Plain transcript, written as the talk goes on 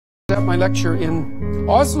at my lecture in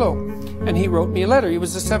Oslo, and he wrote me a letter. He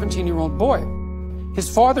was a 17-year-old boy. His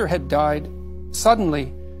father had died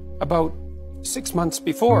suddenly about 6 months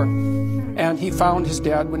before, and he found his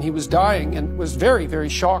dad when he was dying and was very, very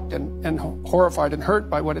shocked and horrified and hurt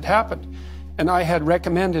by what had happened. And I had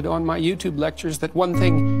recommended on my YouTube lectures that one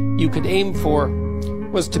thing you could aim for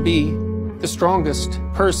was to be the strongest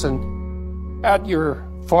person at your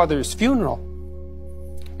father's funeral.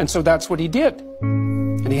 And so that's what he did.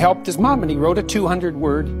 And he helped his mom, and he wrote a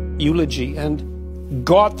 200-word eulogy and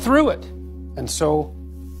got through it. And so,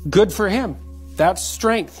 good for him. That's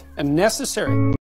strength and necessary.